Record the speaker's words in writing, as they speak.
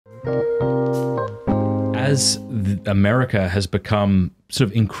As America has become sort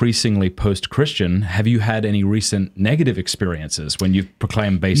of increasingly post-Christian, have you had any recent negative experiences when you've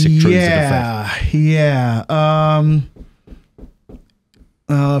proclaimed basic truths of the faith? Yeah.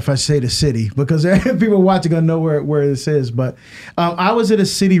 If I say the city, because people watching gonna know where this is. But I was at a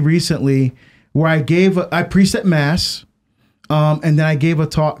city recently where I preached at mass, and then I gave a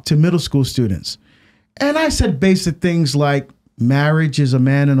talk to middle school students, and I said basic things like marriage is a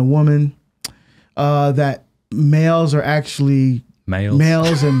man and a woman, that males are actually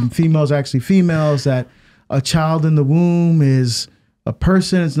males and females are actually females, that a child in the womb is a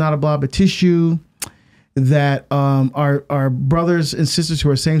person, it's not a blob of tissue, that our brothers and sisters who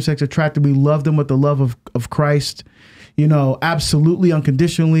are same-sex attracted, we love them with the love of Christ, absolutely,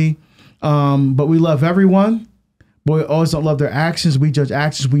 unconditionally, but we love everyone, but we always don't love their actions. We judge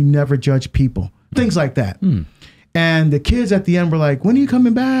actions. We never judge people. Things like that. And the kids at the end were like, when are you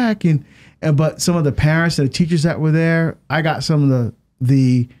coming back? But some of the parents and the teachers that were there, I got some of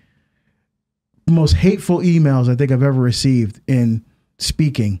the most hateful emails I think I've ever received in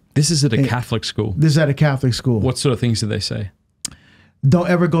speaking. This is at a Catholic school? This is at a Catholic school. What sort of things did they say? Don't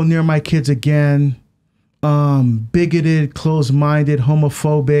ever go near my kids again. Bigoted, closed-minded,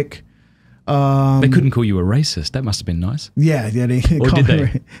 homophobic. They couldn't call you a racist. That must have been nice. Yeah, they or did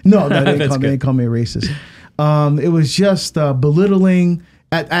they? No, they didn't call me a racist. It was just belittling,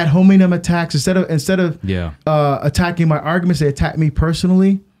 at hominem attacks. Instead of attacking my arguments, they attacked me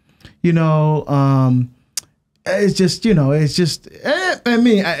personally. It's just, I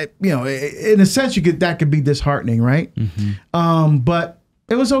mean, in a sense, that could be disheartening, right? But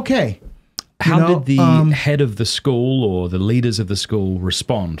it was okay. How did the head of the school or the leaders of the school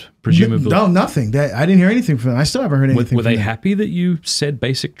respond, presumably? No, nothing. I didn't hear anything from them. I still haven't heard anything Were they happy that you said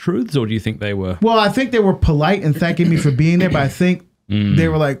basic truths, or do you think they were? Well, I think they were polite and thanking me for being there, but I think they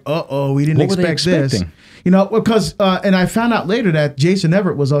were like, uh-oh, we didn't expect this. Because, and I found out later that Jason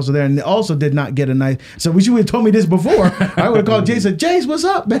Everett was also there and also did not get a nice, so we should have told me this before. I would have called Jason, Jace, what's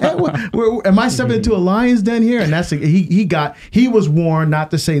up, man? Am I stepping into a lion's den here? And that's, he was warned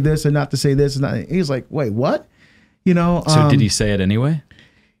not to say this and not to say this. And he was like, wait, what? So did he say it anyway?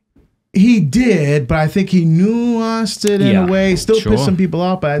 He did, but I think he nuanced it in a way, still pissed some people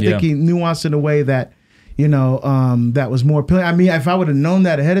off, but I think he nuanced it in a way that, that was more appealing. I mean, if I would have known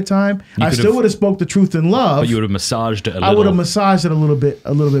that ahead of time, I still would have spoke the truth in love. But you would have massaged it a little. I would have massaged it a little bit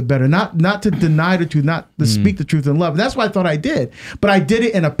better. Not to deny the truth, not to speak the truth in love. And that's what I thought I did. But I did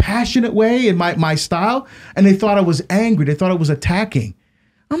it in a passionate way, in my style, and they thought I was angry. They thought I was attacking.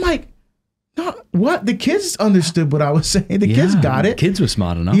 I'm like, no, what? The kids understood what I was saying. The kids got it. Kids were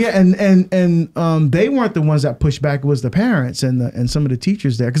smart enough. Yeah, and they weren't the ones that pushed back. It was the parents and some of the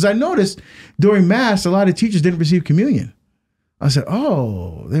teachers there. Because I noticed during Mass, a lot of teachers didn't receive communion. I said,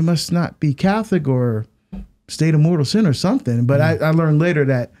 oh, they must not be Catholic or state of mortal sin or something. But I learned later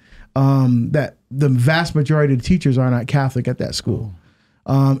that that the vast majority of the teachers are not Catholic at that school.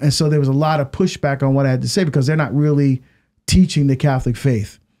 And so there was a lot of pushback on what I had to say because they're not really teaching the Catholic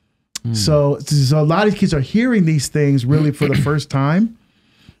faith. So a lot of kids are hearing these things really for the first time,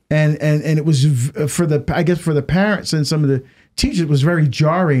 and it was for the parents and some of the teachers, it was very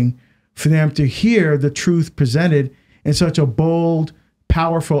jarring for them to hear the truth presented in such a bold,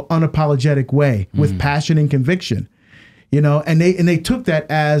 powerful, unapologetic way with passion and conviction, and they took that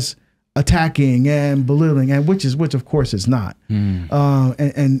as attacking and belittling, and which of course is not,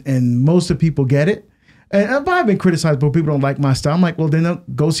 and most of the people get it. And I've been criticized, but people don't like my style. I'm like, well, then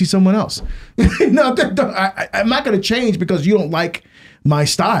go see someone else. I'm not going to change because you don't like my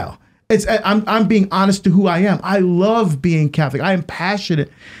style. I'm being honest to who I am. I love being Catholic. I am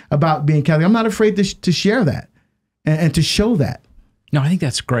passionate about being Catholic. I'm not afraid to share that and to show that. No, I think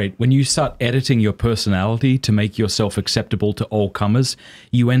that's great. When you start editing your personality to make yourself acceptable to all comers,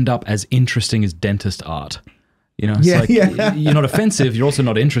 you end up as interesting as dentist art. You're not offensive, you're also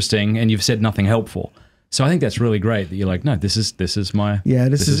not interesting, and you've said nothing helpful. So I think that's really great that you're like, no, this is my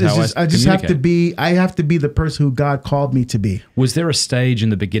this is how I just have to be. I have to be the person who God called me to be. Was there a stage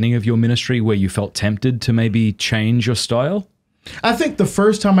in the beginning of your ministry where you felt tempted to maybe change your style? I think the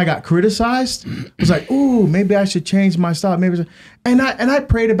first time I got criticized was like, ooh, maybe I should change my style. And I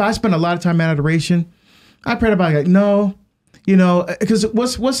prayed about. I spent a lot of time in adoration. I prayed about it, like, no, because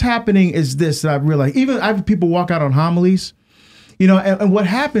what's happening is this that I realized. Even I have people walk out on homilies, and what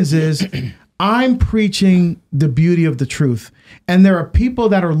happens is. I'm preaching the beauty of the truth. And there are people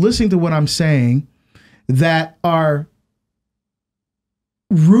that are listening to what I'm saying that are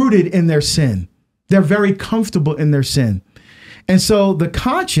rooted in their sin. They're very comfortable in their sin. And so the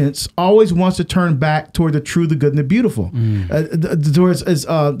conscience always wants to turn back toward the true, the good, and the beautiful. Towards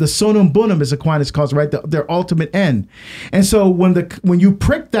the sonum bonum, as Aquinas calls it, right? Their ultimate end. And so when you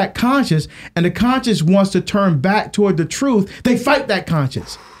prick that conscience and the conscience wants to turn back toward the truth, they fight that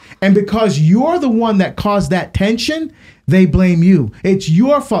conscience. And because you're the one that caused that tension, they blame you. It's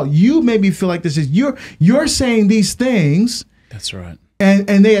your fault. You made me feel like this is you're saying these things. That's right.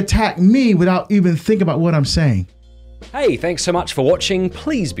 And they attack me without even thinking about what I'm saying. Hey, thanks so much for watching.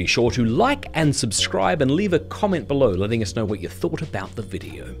 Please be sure to like and subscribe and leave a comment below letting us know what you thought about the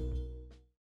video.